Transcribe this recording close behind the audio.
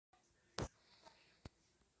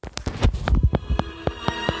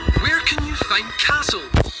find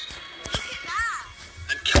castles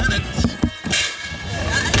and cannons,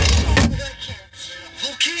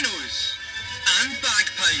 volcanoes and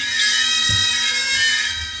bagpipes.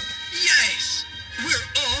 Yes, we're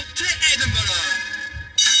off to Edinburgh.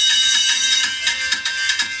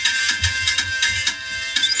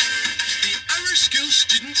 The Our School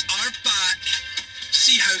students are back.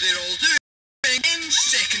 See how they're all doing in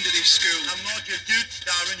secondary school. I'm not your dude,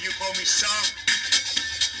 Darren. You call me sir.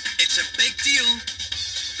 It's a big deal,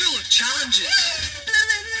 full of challenges,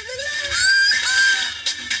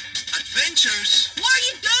 adventures, What are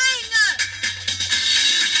you doing?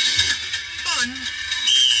 fun,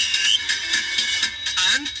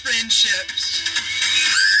 and friendships.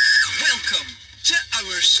 Welcome to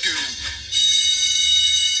Our School.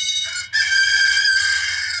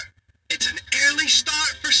 It's an early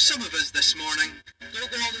start for some of us this morning. Don't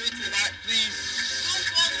go all the way to the back, please. Don't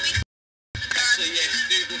go all the way to Actually, yes,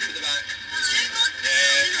 do go to the back. Can't go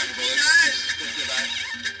to the back.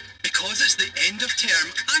 Because it's the end of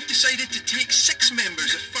term, I've decided to take 6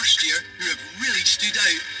 members of first year who have really stood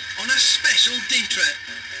out on a special day trip.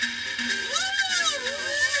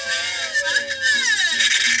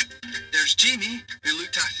 There's Jamie, who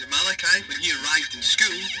looked after Malachi when he arrived in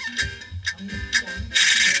school.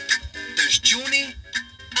 There's Joni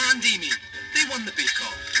and Amy. They won the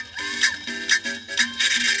bake-off.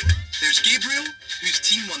 There's Gabriel, whose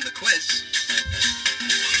team won the quiz.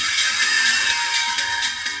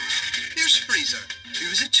 There's Fraser, who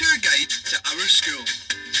was a tour guide to Our School.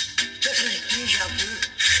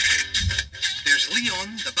 There's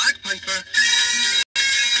Leon, the bagpiper.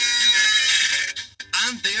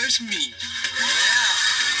 And there's me,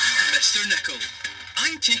 Mr. Nicol.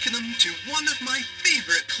 I'm taking them to one of my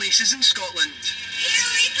favourite places in Scotland.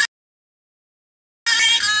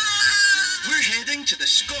 We're heading to the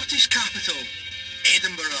Scottish capital,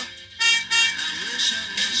 Edinburgh.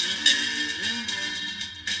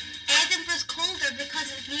 Edinburgh's colder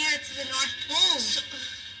because it's nearer to the North Pole.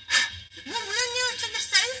 Well, we're nearer to the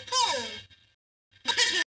South Pole.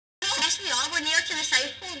 Yes, we are. We're nearer to the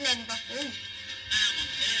South Pole than Edinburgh.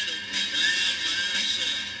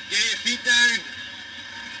 Get your feet down.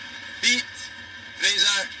 Feet.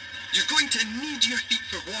 Fraser. You're going to need your feet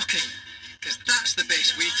for walking, because that's the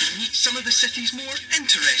best way to meet some of the city's more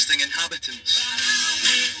interesting inhabitants.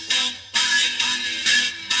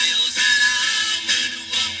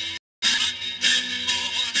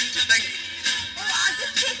 Do you think? Oh, I'll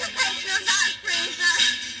just take a picture of that, Fraser.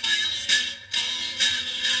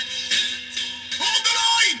 Hold the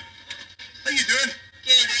line! How you doing?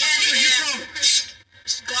 Good, Where are you from?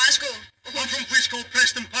 Glasgow. I'm from a place called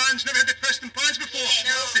Preston Pans. Never heard of Preston Pans before.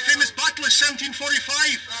 No. The famous battle of 1745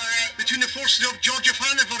 Alright. between the forces of George of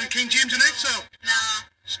Hanover and King James in exile. Nah.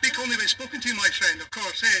 Speak only when spoken to, my friend, of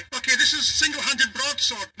course, eh? Okay, this is single-handed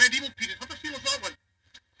broadsword, medieval period. Have a feel of that one.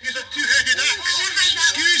 Here's a two-headed axe.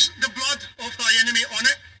 Excuse the blood of thy enemy on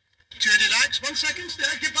it. Two-headed axe. 1 second.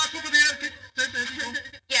 Get back over there.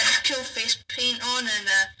 Yeah, the cool face paint on and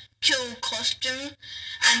a cool costume.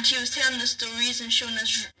 And he was telling us stories and showing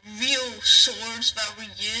us real swords that were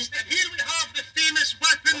used. And here we have the famous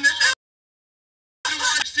weapon that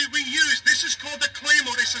we use. This is called a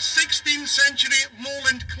claymore. It's a 16th century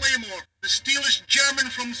Lowland claymore. The steel is German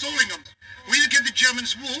from Zollingham. We give the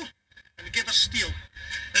Germans wool and they give us steel.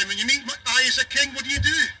 And when you meet I as a king, what do?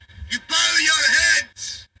 You bow your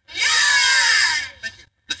heads. Yeah! Thank you.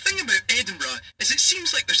 The thing about Edinburgh is it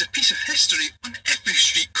seems like there's a piece of history on every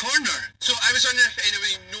street corner. So I was wondering if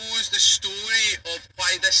anybody knows the story of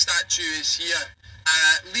why this statue is here.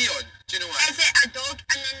 Leon, do you know why? Is it a dog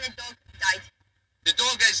and then the dog died? The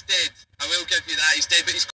dog is dead. I will give you that. He's dead,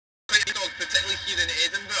 but he's quite a dog, particularly here in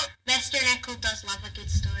Edinburgh. Mr. Nicol does love a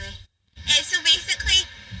good story. So basically,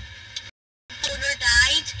 owner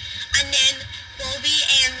died and then Bobby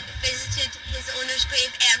visited his owner's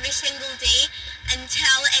grave every single day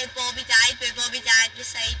until Bobby died, but Bobby died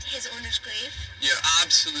beside his owner's grave. You're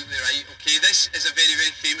absolutely right. Okay, this is a very,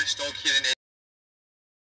 very famous dog here in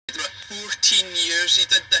Edinburgh. 14 years he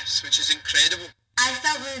did this, which is incredible. I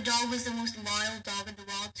felt that the dog was the most loyal dog in the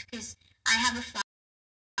world because I have a family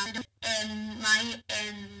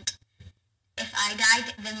and if I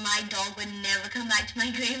died, then my dog would never come back to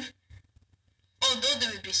my grave. Although they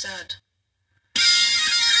would be sad.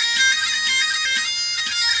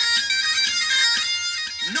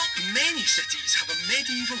 Not many cities have a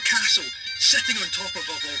medieval castle sitting on top of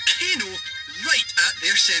a volcano right at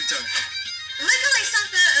their centre. It looked like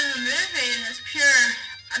something in a movie and it's pure,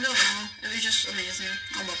 I don't know, it was just amazing.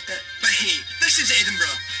 I loved it. But hey, this is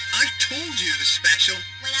Edinburgh. I told you it was special.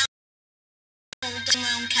 When I built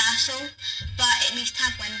my own castle, but it needs to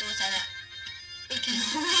have windows in it. Because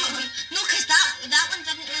no, because that one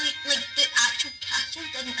didn't really, like, the actual castle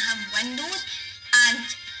didn't have windows, and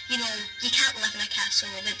you know you can't live in a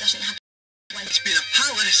castle that doesn't have windows. It's been a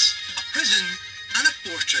palace, a prison, and a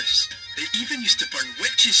fortress. They even used to burn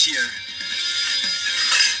witches here.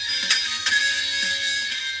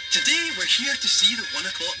 Today we're here to see the 1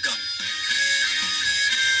 o'clock gun.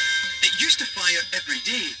 It used to fire every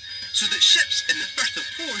day, so that ships in the Firth of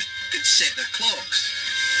Forth could set their clocks.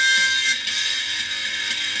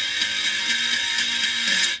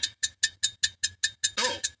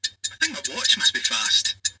 Oh, I think my watch must be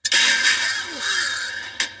fast.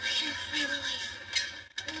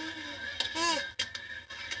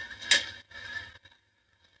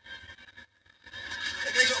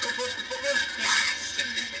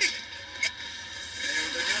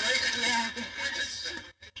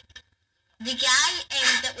 The guy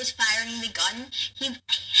that was firing the gun,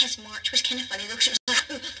 his march was kind of funny though, because it was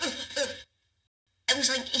like, it was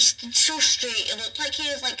like, he stood so straight, it looked like he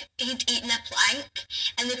was like, he'd eaten a plank,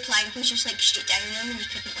 and the plank was just like straight down on him and he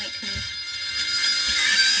couldn't like move.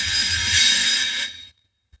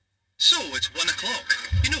 So, it's 1 o'clock.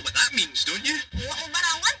 You know what that means, don't you? A little bit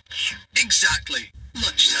of lunch? Exactly.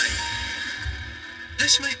 Lunchtime.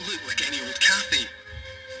 This might look like any old cafe,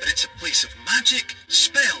 but it's a place of magic,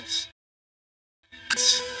 spells.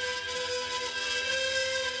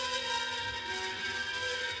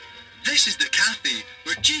 This is the cafe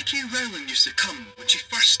where J.K. Rowling used to come when she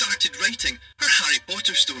first started writing her Harry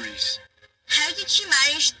Potter stories. How did she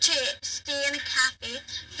manage to stay in a cafe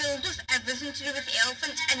filled with everything to do with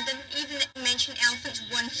elephants and didn't even mention elephants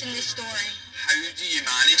once in the story? How do you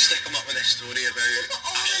manage to come up with a story about a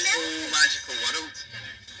whole magical world?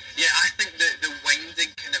 Yeah, I think that the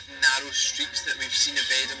winding kind of narrow streets that we've seen of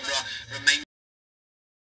Edinburgh remind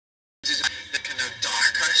us of the kind of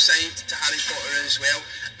darker side to Harry Potter as well.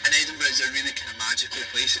 And Edinburgh is a really kind of magical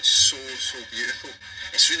place. It's so beautiful.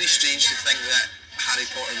 It's really strange to think that Harry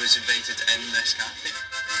Potter was invented in this cafe.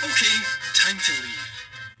 Okay, time to leave.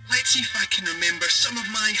 Let's see if I can remember some of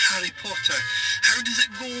my Harry Potter. How does it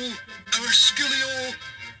go? Our Schulio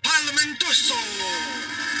Parlamentoso!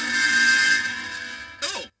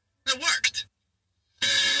 Oh, it worked.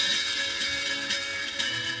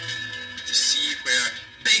 To see where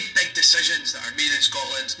big decisions that are made in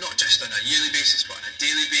Scotland, not just on a yearly basis, but on a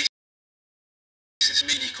daily basis, it's a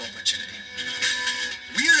unique opportunity.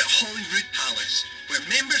 We're at Holyrood Palace, where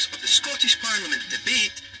members of the Scottish Parliament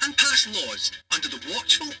debate and pass laws under the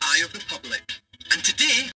watchful eye of the public. And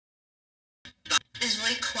today, It was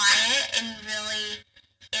really quiet and really,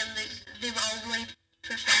 they were all really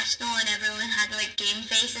professional and everyone had like game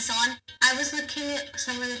faces on. I was looking at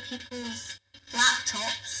some of the people's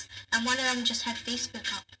laptops and one of them just had Facebook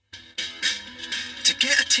up. to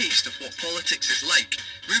get a taste of what politics is like,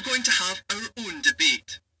 we're going to have our own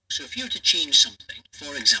debate. So if you were to change something,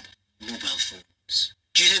 for example, mobile phones,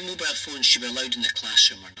 do you think mobile phones should be allowed in the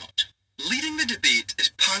classroom or not? Leading the debate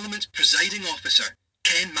is Parliament's presiding officer,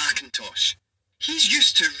 Ken McIntosh. He's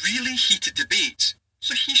used to really heated debates,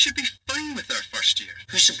 so he should be fine with our first year.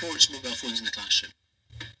 Who supports mobile phones in the classroom?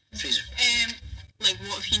 Fraser. Like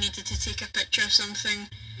what if you needed to take a picture of something?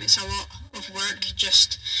 It's a lot of work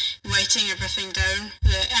just writing everything down,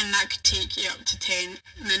 and that could take you up to 10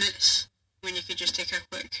 minutes when you could just take a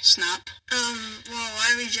quick snap. Well,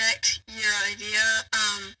 I reject your idea.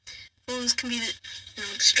 Phones can be,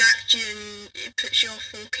 distract you and it puts you off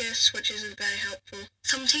focus, which isn't very helpful.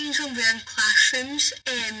 Sometimes when we're in classrooms,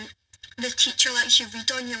 the teacher lets you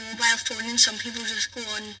read on your mobile phone and some people just go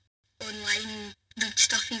online and read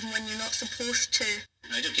stuff even when you're not supposed to.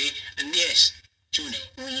 Right, okay. And yes, Joni.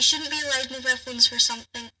 Well, you shouldn't be allowed mobile phones for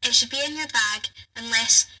something. It should be in your bag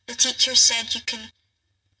unless the teacher said you can,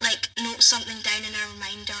 note something down in a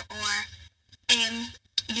reminder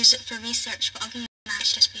or use it for research, but other than that, it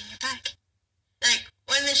should just be in your bag.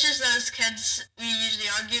 When it's just us kids, we usually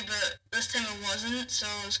argue, but this time it wasn't, so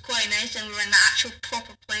it was quite nice, and we were in the actual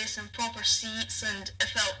proper place and proper seats, and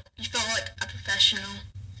you felt like a professional.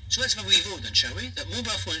 So let's have a wee vote then, shall we? That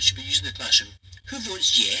mobile phones should be used in the classroom. Who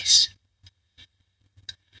votes yes?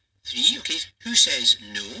 3, okay. Who says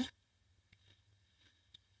no?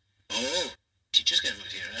 Oh, teachers get a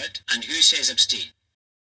vote here, right? And who says abstain?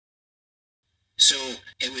 So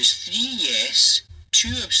it was 3 yes, 2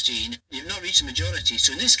 abstain. You've not reached the majority.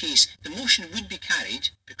 So in this case, the motion would be carried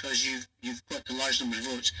because you've got the large number of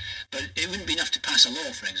votes, but it wouldn't be enough to pass a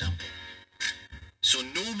law, for example. So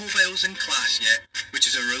no mobiles in class yet, which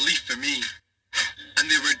is a relief for me. And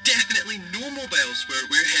there were definitely no mobiles where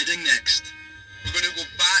we're heading next. We're going to go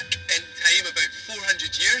back in time about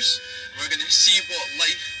 400 years. And we're going to see what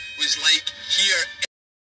life was like here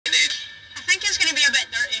in Ed. I think it's going maybe a bit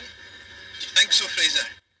dirty. Do you think so, Fraser?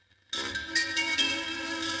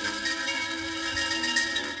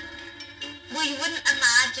 Well, you wouldn't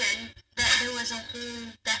imagine that there was a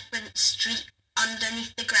whole different street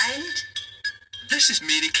underneath the ground. This is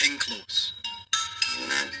Mary King Close.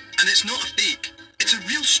 And it's not a fake. It's a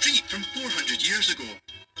real street from 400 years ago.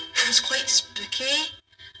 It was quite spooky.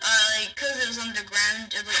 Because it was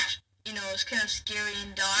underground, it looked, it was kind of scary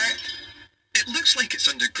and dark. It looks like it's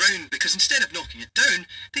underground because instead of knocking it down,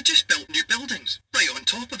 they just built new buildings right on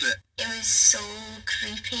top of it. It was so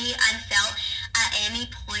creepy and felt at any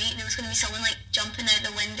point there was going to be someone like jumping out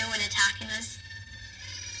the window and attacking us.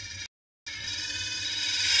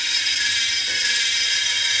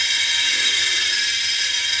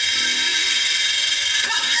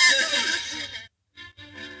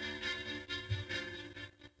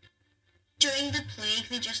 During the plague,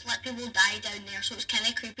 they just let people die down there, so it was kind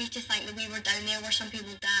of creepy to think that we were down there where some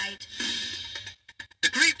people died. The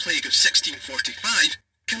Great Plague of 1645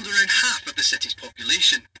 killed around half of the city's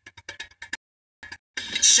population.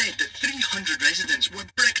 It's said that 300 residents were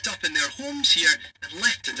bricked up in their homes here and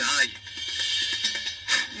left to die.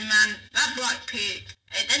 Man, that Black Plague,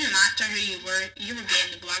 it didn't matter who you were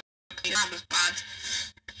getting the Black Plague. That was bad.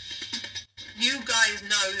 You guys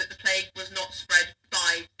know that the plague was not spread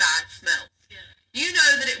by bad smells. Yeah. You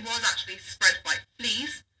know that it was actually spread by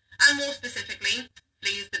fleas, and more specifically,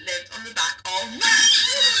 fleas that lived on the back of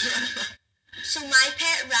rats. So my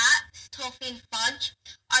pet rats, Toffee and Fudge,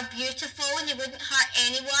 are beautiful and they wouldn't hurt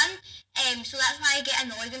anyone. So that's why I get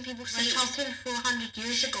annoyed when people say We're talking 400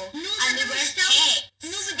 years ago. No, and but they were still pets.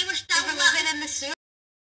 No, but they were still They were living in the sewer.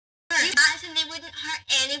 rats and they wouldn't hurt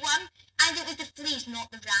anyone. And it was the fleas,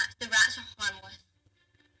 not the rats. The rats are harmless.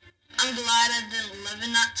 I'm glad I didn't live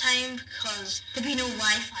in that time because There'd be no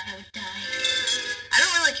Wi-Fi, I would die. I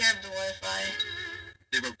don't really care about the Wi-Fi.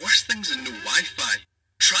 There were worse things than no Wi-Fi.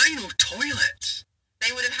 Try no toilets.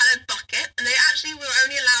 They would have had a bucket, and they actually were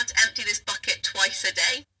only allowed to empty this bucket twice a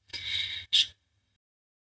day.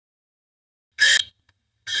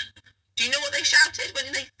 Do you know what they shouted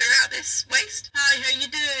when they threw out this waste? Hi, how you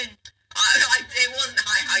doing? It wasn't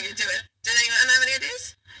hi, how you doing? Do anyone have any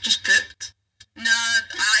ideas? Just pooped. No,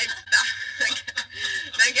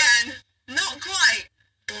 again, not quite.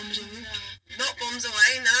 Bombs away. Not bombs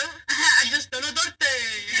away, no. I just done a dirty.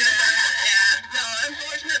 Yeah, no,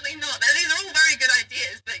 unfortunately not. Now, these are all very good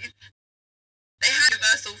ideas, but they had a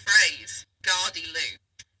universal phrase, Gardy-loo.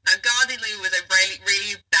 Now, Gardy-loo was a really,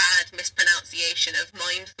 really bad mispronunciation of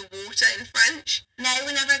mind the water in French. Now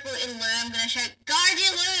whenever I go to the loo, I'm going to shout, Guardy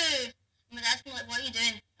Loo! And my dad's going to be like, what are you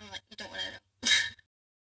doing? I'm like, you don't want to know.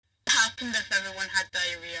 What happened if everyone had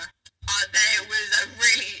diarrhea?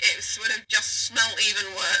 It would have just smelt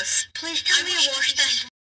even worse. Please tell me you washed this.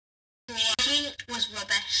 Hygiene was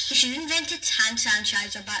rubbish. They should have invented hand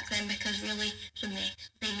sanitizer back then because really, it was a mess.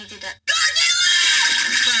 They needed it.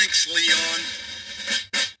 Thanks, Leon.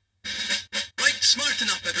 Right, smarten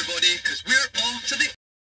up everybody, because we're off to the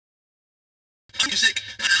music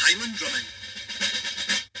and Highland drumming.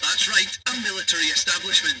 That's right, a military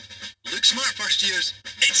establishment. Look smart, first years.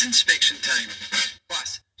 It's inspection time.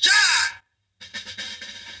 Class, shah!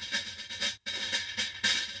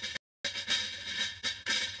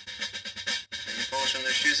 Any polish on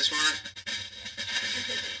their shoes this morning?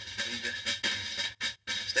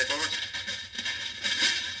 Step forward.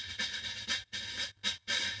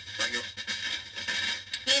 Back up.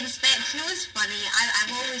 The inspection was funny.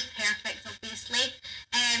 I'm always perfect, obviously.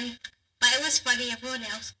 But it was funny. Everyone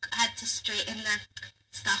else had to straighten their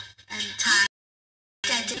stuff and tie.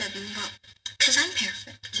 I didn't, but because I'm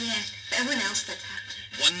perfect. Yeah, but everyone else did have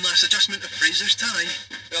to. One last adjustment of Fraser's tie.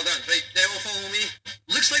 Well done. Right, now all follow me.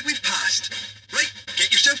 Looks like we've passed. Right,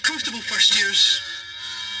 get yourself comfortable, first years.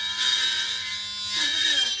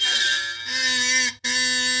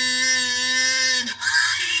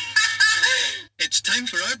 It's time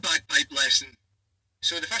for our bagpipe lesson.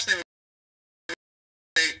 So the first thing we're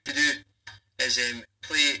going to do is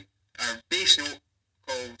play our bass note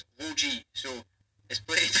called low G. So it's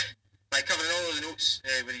played by covering all of the notes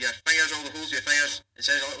with your fingers, all the holes with your fingers. It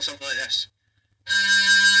sounds a little something like this.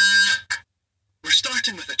 We're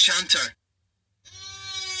starting with a chanter,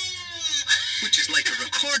 which is like a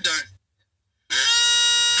recorder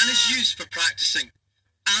and is used for practicing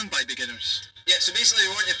and by beginners. Yeah, so basically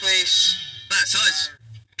we want you to place That's us.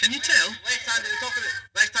 Can you tell? left hand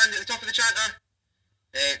at the top of the chanter.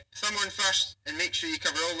 Thumb on first and make sure you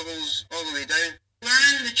cover all the holes all the way down.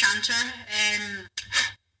 Learning the chanter,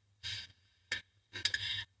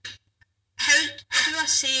 how do I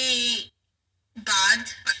say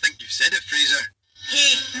bad? I think you've said it, Fraser.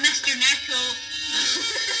 Hey, Mr. Nichol.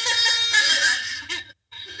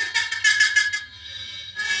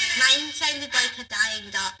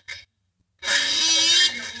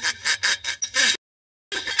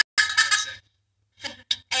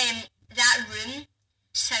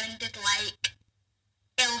 sounded like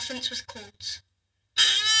elephants with colds.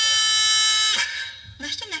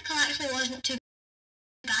 Mr. Nickel actually wasn't too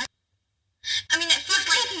bad. I mean, it felt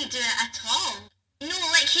like... He couldn't do it at all. No,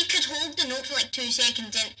 like, he could hold the note for like 2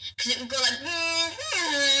 seconds in, because it would go like...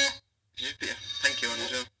 You just put your pinky on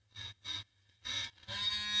as well.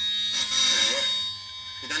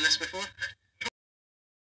 You done this before?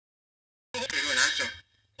 You're going after him.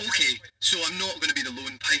 Okay, so I'm not going to be the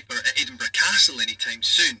lone piper at Edinburgh Castle anytime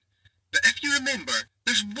soon. But if you remember,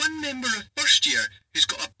 there's one member of first year who's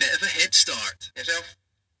got a bit of a head start. Yourself?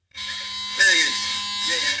 Very good.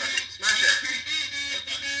 Yeah, smash it.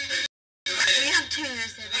 We have 2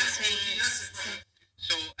 years there this week.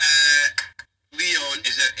 So, Leon,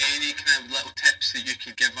 is there any kind of little tips that you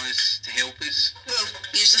could give us to help us? Well,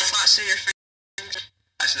 use the flats of your fingers.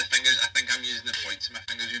 That's the fingers. I think I'm using the points of my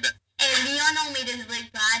fingers a bit. Leon all made us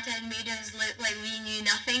look bad and made us look like we knew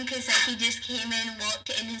nothing, because like he just came in, walked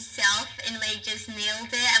in himself and like just nailed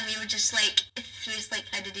it, and we were just like,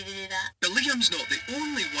 how did he do that? But Liam's not the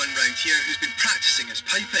only one round here who's been practising his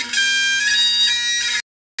piping.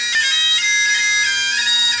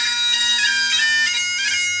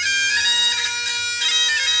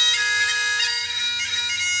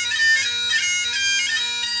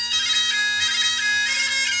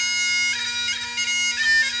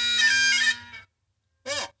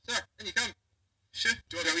 Oh, sir, in you come. Sure.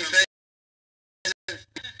 Do you want a wee present?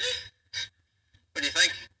 What do you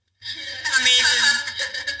think? Amazing.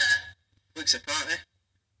 Looks the part, eh?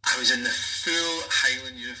 I was in the full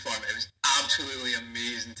Highland uniform. It was absolutely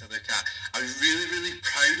amazing to look at. I was really, really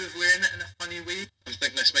proud of wearing it in a funny way. I was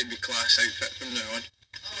thinking this might be class outfit from now on.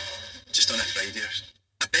 Just on a Friday or something.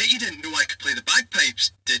 I bet you didn't know I could play the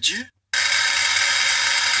bagpipes, did you?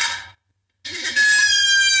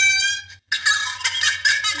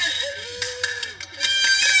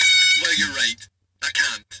 Well, you're right. I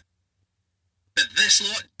can't. But this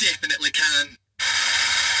lot definitely can.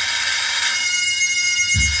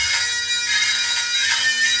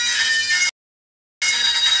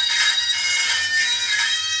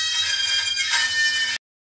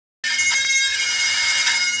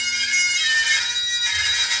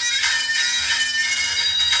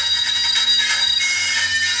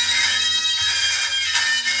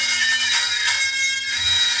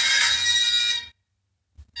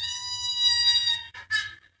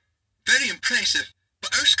 Very impressive,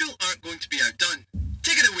 but our school aren't going to be outdone.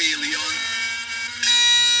 Take it away, Leon.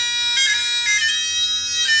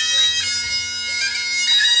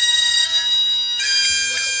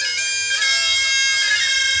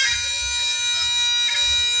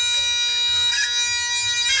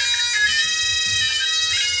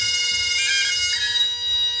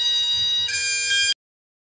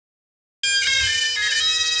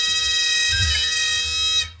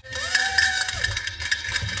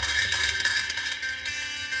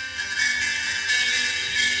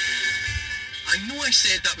 I know I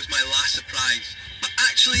said that was my last surprise, but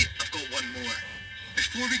actually I've got one more.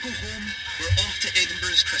 Before we go home, we're off to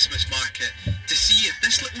Edinburgh's Christmas market to see if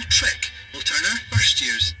this little trick will turn our first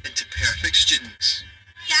years into perfect students.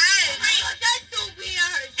 Down! Oh, that's so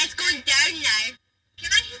weird! It's going down now.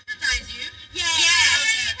 Can I hypnotize you?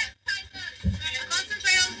 Yeah!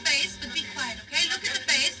 Concentrate on the face, but be quiet, okay? Look at the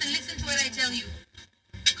face and listen to what I tell you.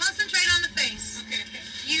 Concentrate on the face. Okay.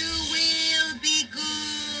 You will be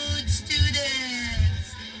good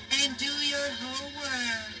students and do your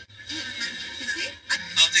homework. You see?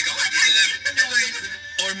 I'll take 100 of them. No worries.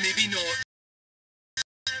 Or maybe not.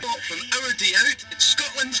 From our day out in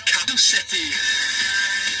Scotland's capital city.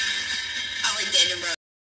 I like Edinburgh.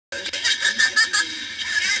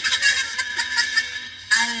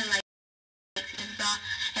 I really like Edinburgh.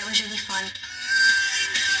 It was really fun.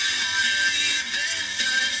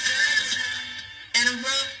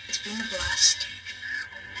 Edinburgh, it's been a blast.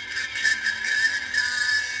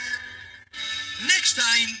 Next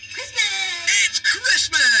time, Christmas! it's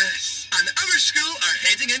Christmas! And our school are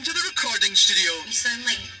heading into the recording studio. You sound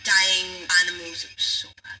like dying animals. It was so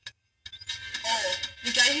bad. Oh,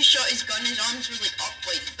 the guy who shot his gun, his arms were like up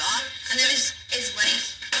like that, and then his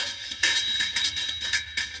legs.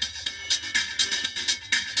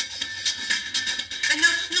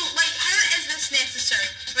 No, like, how is this necessary?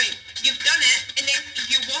 Right, you've done it, and then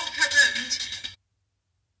you walk around.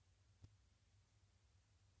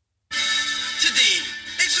 Today,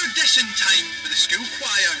 it's audition time for the school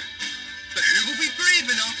choir. But who will be brave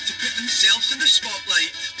enough to put themselves in the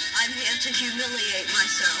spotlight? I'm here to humiliate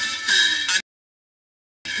myself.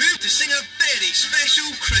 Who to sing a very special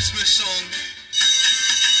Christmas song?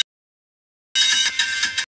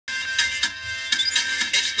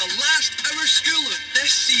 It's the last hour school of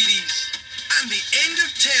this series, and the end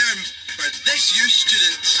of term for this year's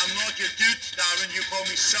students. I'm not your dude, Darren, you call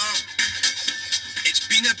me sir. It's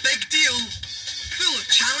been a big deal, full of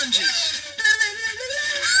challenges,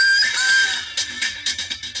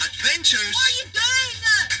 adventures, What are you doing?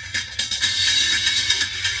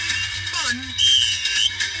 fun,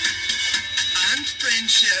 and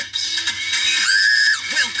friendships.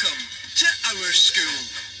 Welcome to our school.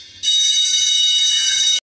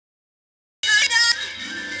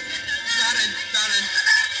 Darren,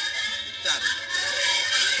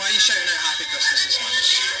 why are you shouting out Happy Christmas this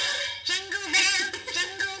much? Jingle bells,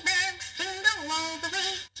 jingle all the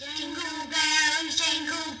way. Jingle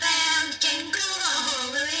bells, jingle all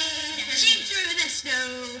the way. Dashing through the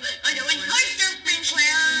snow on a one-horse open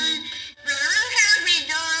sleigh. Here we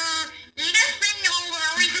go, laughing all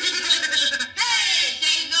around. Hey,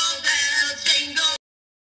 jingle bells, jingle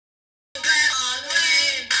all the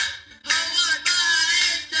way. Oh, what fun it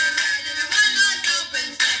is to ride in a one-horse open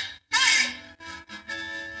sleigh. Hey!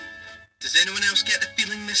 Does anyone else get the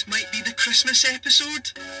feeling this might be the Christmas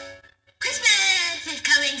episode? Christmas is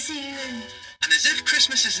coming soon. And as if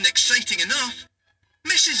Christmas isn't exciting enough,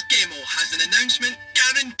 Mrs. Gemmell has an announcement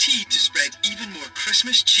guaranteed to spread even more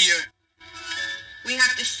Christmas cheer. We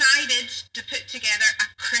have decided to put together a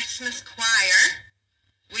Christmas choir.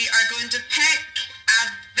 We are going to pick a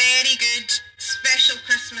very good special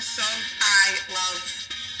Christmas song. I love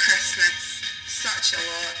Christmas such a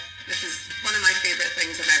lot. This is one of my favourite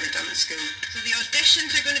things I've ever done at school. So the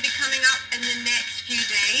auditions are going to be coming up in the next few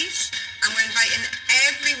days, and we're inviting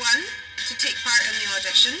everyone to take part in the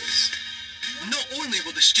auditions. Not only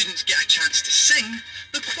will the students get a chance to sing,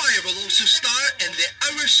 the choir will also star in the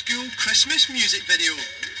Our School Christmas music video.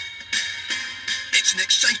 It's an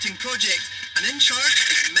exciting project, and in charge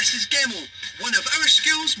is Mrs. Gemmell, one of our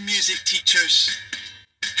school's music teachers.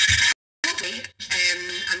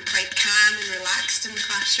 I'm quite calm and relaxed in the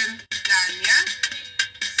classroom. Danya,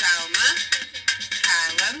 Salma,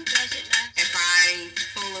 Callum. If I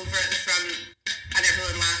fall over at the front and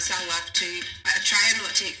everyone laughs, I'll laugh too. I try and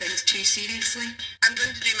not take things too seriously. I'm going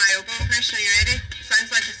to do my oboe impression. Are you ready?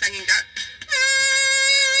 Sounds like a singing duck.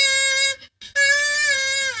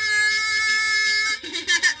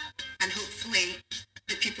 And hopefully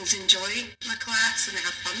the pupils enjoy my class and they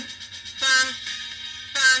have fun. Bam,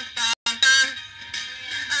 bam, bam, bam.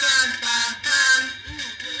 Bam, bam, bam.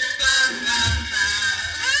 Bam, bam,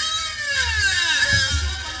 bam.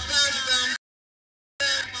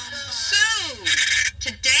 So,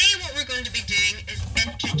 today what we're going to be doing is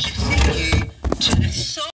introducing you to the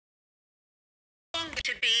song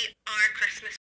to be our Christmas